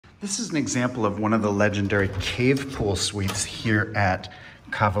This is an example of one of the legendary cave pool suites here at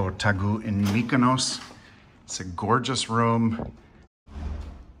Cavo Tagoo in Mykonos. It's a gorgeous room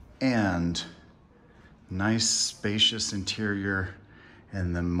and nice spacious interior,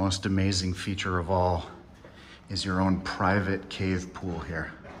 and the most amazing feature of all is your own private cave pool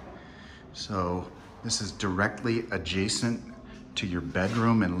here. So this is directly adjacent to your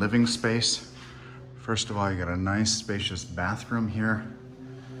bedroom and living space. First of all, you got a nice spacious bathroom here.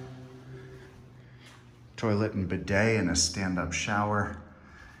 Toilet and bidet and a stand-up shower,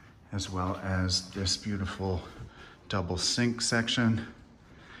 as well as this beautiful double sink section.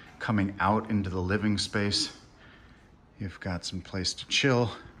 Coming out into the living space, you've got some place to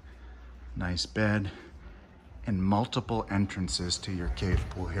chill, nice bed, and multiple entrances to your cave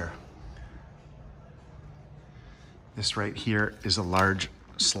pool here. This right here is a large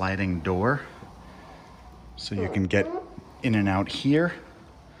sliding door, so you can get in and out here,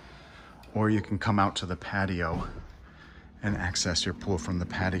 or you can come out to the patio and access your pool from the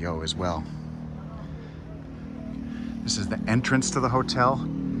patio as well. This is the entrance to the hotel.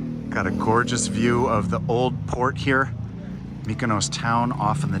 Got a gorgeous view of the old port here. Mykonos Town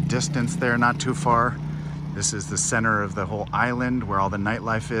off in the distance there, not too far. This is the center of the whole island where all the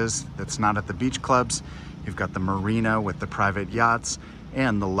nightlife is that's not at the beach clubs. You've got the marina with the private yachts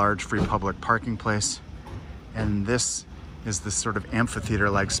and the large free public parking place. And this is the sort of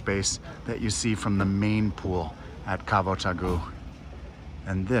amphitheater-like space that you see from the main pool at Cavo Tagoo.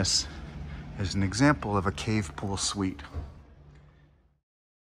 And this is an example of a cave pool suite.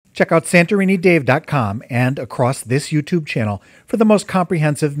 Check out SantoriniDave.com and across this YouTube channel for the most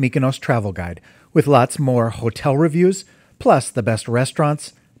comprehensive Mykonos travel guide with lots more hotel reviews, plus the best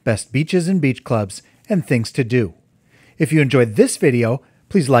restaurants, best beaches and beach clubs, and things to do. If you enjoyed this video,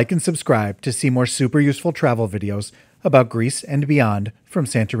 please like and subscribe to see more super useful travel videos about Greece and beyond from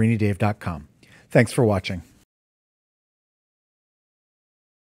SantoriniDave.com. Thanks for watching.